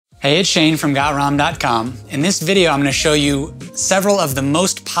Hey, it's Shane from GotRom.com. In this video, I'm going to show you several of the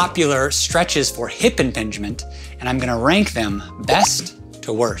most popular stretches for hip impingement, and I'm going to rank them best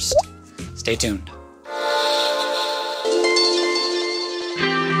to worst. Stay tuned.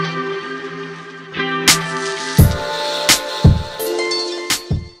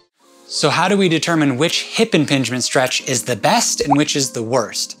 So how do we determine which hip impingement stretch is the best and which is the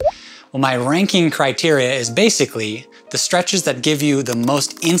worst? Well, my ranking criteria is basically the stretches that give you the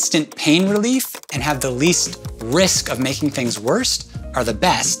most instant pain relief and have the least risk of making things worse are the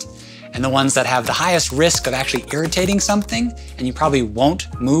best. And the ones that have the highest risk of actually irritating something and you probably won't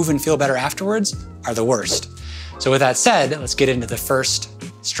move and feel better afterwards are the worst. So with that said, let's get into the first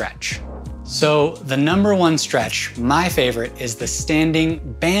stretch. So the number one stretch, my favorite, is the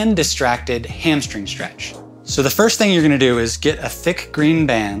standing band distracted hamstring stretch. So the first thing you're gonna do is get a thick green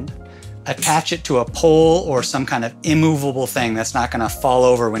band, attach it to a pole or some kind of immovable thing that's not gonna fall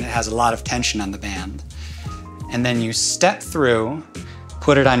over when it has a lot of tension on the band. And then you step through,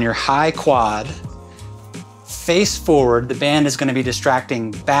 put it on your high quad, face forward. The band is gonna be distracting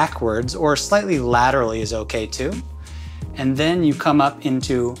backwards or slightly laterally is okay too. And then you come up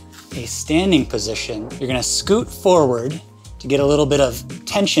into a standing position. You're gonna scoot forward to get a little bit of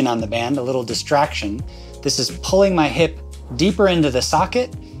tension on the band, a little distraction. This is pulling my hip deeper into the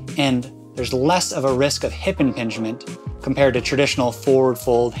socket, and there's less of a risk of hip impingement compared to traditional forward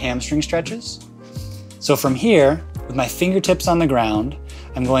fold hamstring stretches. So from here, with my fingertips on the ground,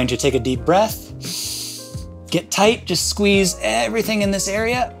 I'm going to take a deep breath, get tight, just squeeze everything in this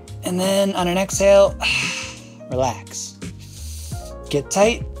area, and then on an exhale, relax. Get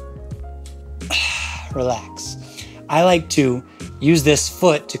tight, relax. I like to use this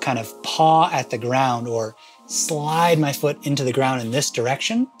foot to kind of paw at the ground or slide my foot into the ground in this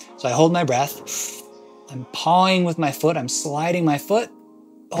direction. So I hold my breath, I'm pawing with my foot, I'm sliding my foot,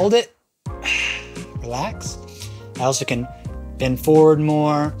 hold it, relax. I also can bend forward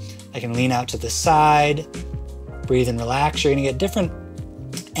more, I can lean out to the side, breathe and relax. You're gonna get different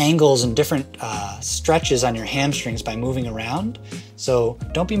angles and different stretches on your hamstrings by moving around. So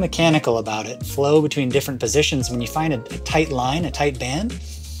don't be mechanical about it. Flow between different positions. When you find a tight line, a tight band,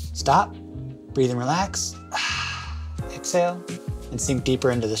 stop, breathe and relax, exhale, and sink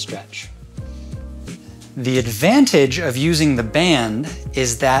deeper into the stretch. The advantage of using the band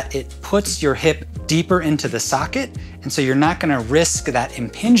is that it puts your hip deeper into the socket, and so you're not gonna risk that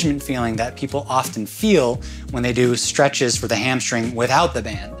impingement feeling that people often feel when they do stretches for the hamstring without the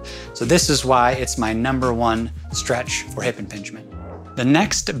band. So this is why it's my number one stretch for hip impingement. The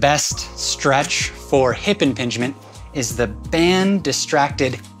next best stretch for hip impingement is the band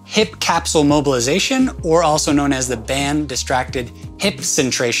distracted hip capsule mobilization, or also known as the band distracted hip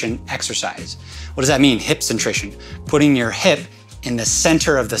centration exercise. What does that mean, hip centration? Putting your hip in the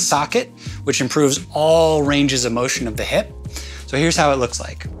center of the socket, which improves all ranges of motion of the hip. So here's how it looks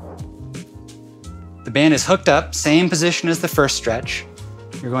like. The band is hooked up, same position as the first stretch.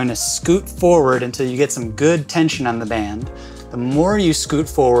 You're going to scoot forward until you get some good tension on the band. The more you scoot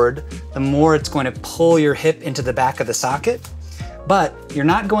forward, the more it's going to pull your hip into the back of the socket. But you're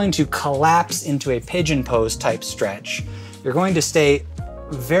not going to collapse into a pigeon pose type stretch. You're going to stay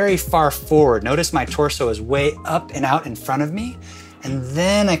very far forward. Notice my torso is way up and out in front of me. And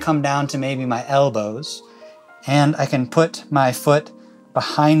then I come down to maybe my elbows, and I can put my foot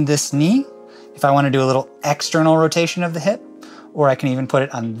behind this knee if I want to do a little external rotation of the hip, or I can even put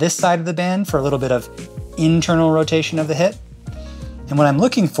it on this side of the band for a little bit of internal rotation of the hip. And what I'm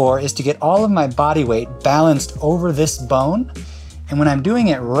looking for is to get all of my body weight balanced over this bone. And when I'm doing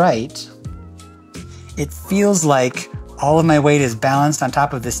it right, it feels like all of my weight is balanced on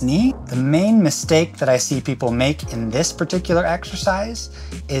top of this knee. The main mistake that I see people make in this particular exercise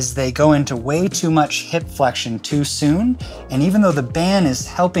is they go into way too much hip flexion too soon. And even though the band is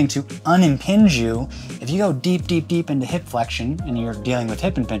helping to unimpinge you, if you go deep, deep, deep into hip flexion and you're dealing with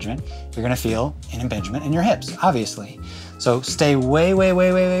hip impingement, you're gonna feel an impingement in your hips, obviously. So stay way, way,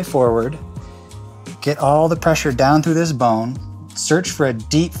 way, way, way forward. Get all the pressure down through this bone. Search for a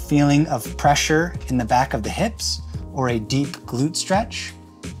deep feeling of pressure in the back of the hips or a deep glute stretch,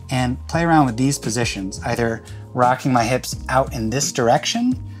 and play around with these positions, either rocking my hips out in this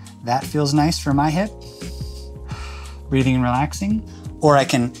direction, that feels nice for my hip, breathing and relaxing, or I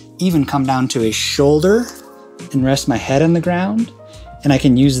can even come down to a shoulder and rest my head on the ground, and I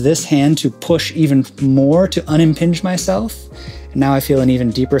can use this hand to push even more to unimpinge myself, and now I feel an even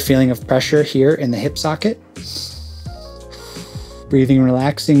deeper feeling of pressure here in the hip socket. Breathing and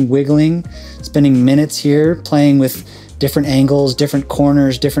relaxing, wiggling, spending minutes here, playing with different angles, different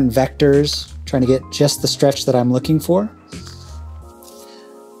corners, different vectors, trying to get just the stretch that I'm looking for.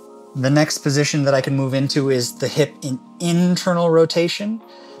 The next position that I can move into is the hip in internal rotation.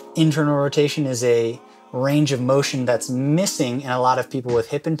 Internal rotation is a range of motion that's missing in a lot of people with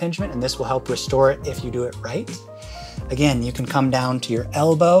hip impingement, and this will help restore it if you do it right. Again, you can come down to your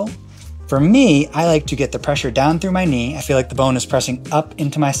elbow. For me, I like to get the pressure down through my knee. I feel like the bone is pressing up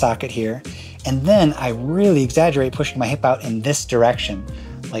into my socket here. And then I really exaggerate pushing my hip out in this direction,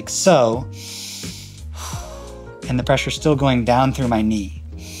 like so. And the pressure's still going down through my knee.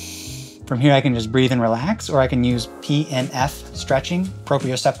 From here, I can just breathe and relax, or I can use PNF stretching,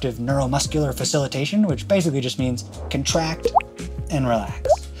 proprioceptive neuromuscular facilitation, which basically just means contract and relax.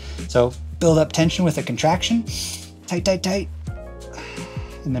 So build up tension with a contraction, tight, tight, tight,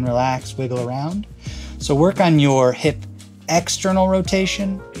 and then relax, wiggle around. So work on your hip external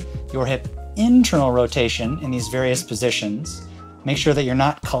rotation, your hip internal rotation in these various positions. Make sure that you're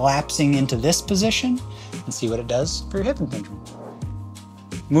not collapsing into this position, and see what it does for your hip impingement.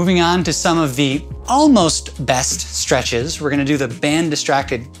 Moving on to some of the almost best stretches, we're gonna do the band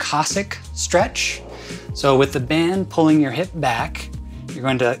distracted Cossack stretch. So with the band pulling your hip back, you're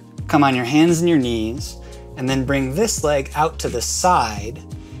going to come on your hands and your knees, and then bring this leg out to the side,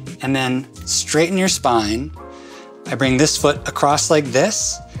 and then straighten your spine. I bring this foot across like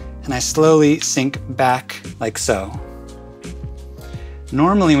this, and I slowly sink back like so.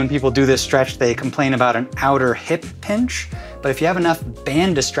 Normally when people do this stretch, they complain about an outer hip pinch, but if you have enough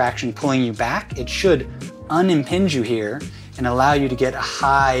band distraction pulling you back, it should unimpinge you here and allow you to get a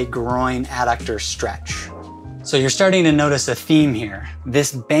high groin adductor stretch. So you're starting to notice a theme here.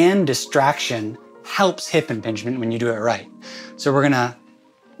 This band distraction helps hip impingement when you do it right. So we're gonna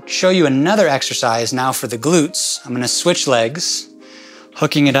show you another exercise now for the glutes. I'm gonna switch legs,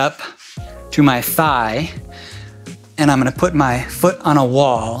 hooking it up to my thigh, and I'm gonna put my foot on a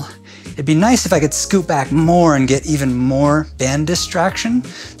wall. It'd be nice if I could scoot back more and get even more band distraction.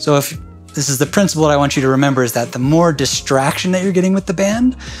 So if this is the principle that I want you to remember, is that the more distraction that you're getting with the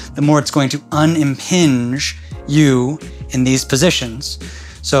band, the more it's going to unimpinge you in these positions.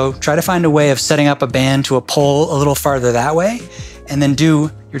 So try to find a way of setting up a band to a pole a little farther that way, and then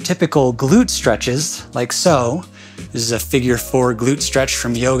do your typical glute stretches like so. This is a figure 4 glute stretch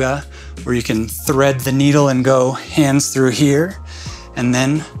from yoga, where you can thread the needle and go hands through here, and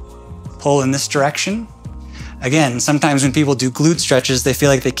then pull in this direction. Again, sometimes when people do glute stretches, they feel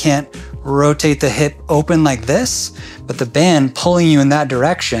like they can't rotate the hip open like this, but the band pulling you in that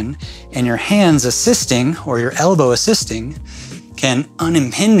direction and your hands assisting, or your elbow assisting, can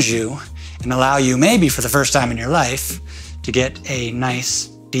unimpinge you and allow you, maybe for the first time in your life, to get a nice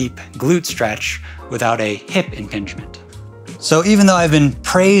deep glute stretch without a hip impingement. So even though I've been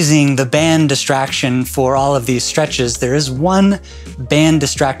praising the band distraction for all of these stretches, there is one band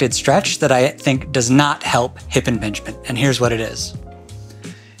distracted stretch that I think does not help hip impingement, and here's what it is.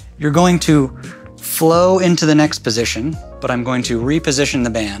 You're going to flow into the next position, but I'm going to reposition the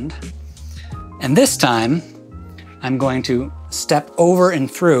band. And this time, I'm going to step over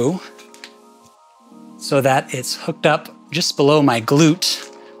and through so that it's hooked up just below my glute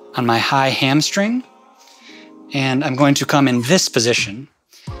on my high hamstring. And I'm going to come in this position.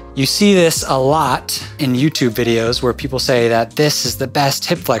 You see this a lot in YouTube videos where people say that this is the best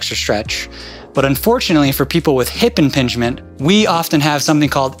hip flexor stretch. But unfortunately for people with hip impingement, we often have something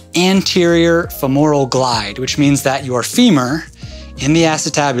called anterior femoral glide, which means that your femur in the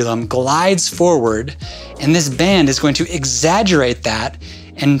acetabulum glides forward, and this band is going to exaggerate that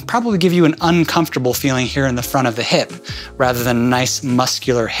and probably give you an uncomfortable feeling here in the front of the hip, rather than a nice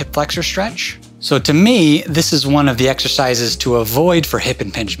muscular hip flexor stretch. So to me, this is one of the exercises to avoid for hip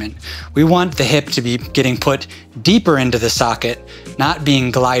impingement. We want the hip to be getting put deeper into the socket, not being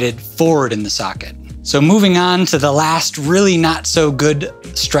glided forward in the socket. So moving on to the last really not so good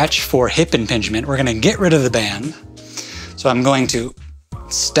stretch for hip impingement, we're gonna get rid of the band. So I'm going to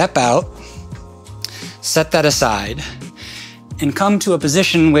step out, set that aside, and come to a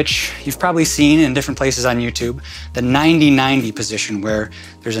position which you've probably seen in different places on YouTube, the 90-90 position, where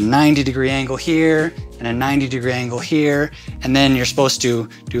there's a 90-degree angle here and a 90-degree angle here, and then you're supposed to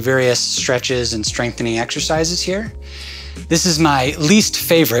do various stretches and strengthening exercises here. This is my least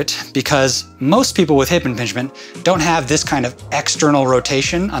favorite because most people with hip impingement don't have this kind of external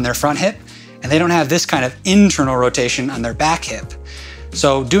rotation on their front hip, and they don't have this kind of internal rotation on their back hip.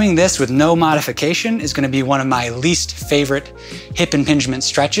 So doing this with no modification is going to be one of my least favorite hip impingement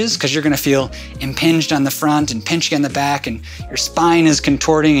stretches, because you're going to feel impinged on the front and pinchy on the back, and your spine is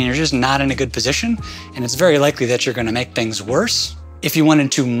contorting and you're just not in a good position, and it's very likely that you're going to make things worse. If you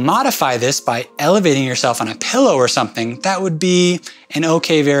wanted to modify this by elevating yourself on a pillow or something, that would be an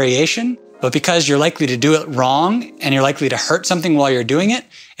okay variation. But because you're likely to do it wrong and you're likely to hurt something while you're doing it,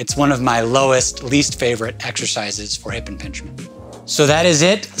 it's one of my lowest, least favorite exercises for hip impingement. So that is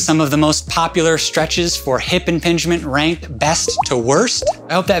it. Some of the most popular stretches for hip impingement ranked best to worst.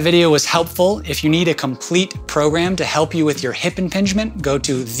 I hope that video was helpful. If you need a complete program to help you with your hip impingement, go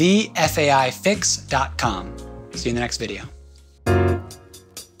to thefaifix.com. See you in the next video.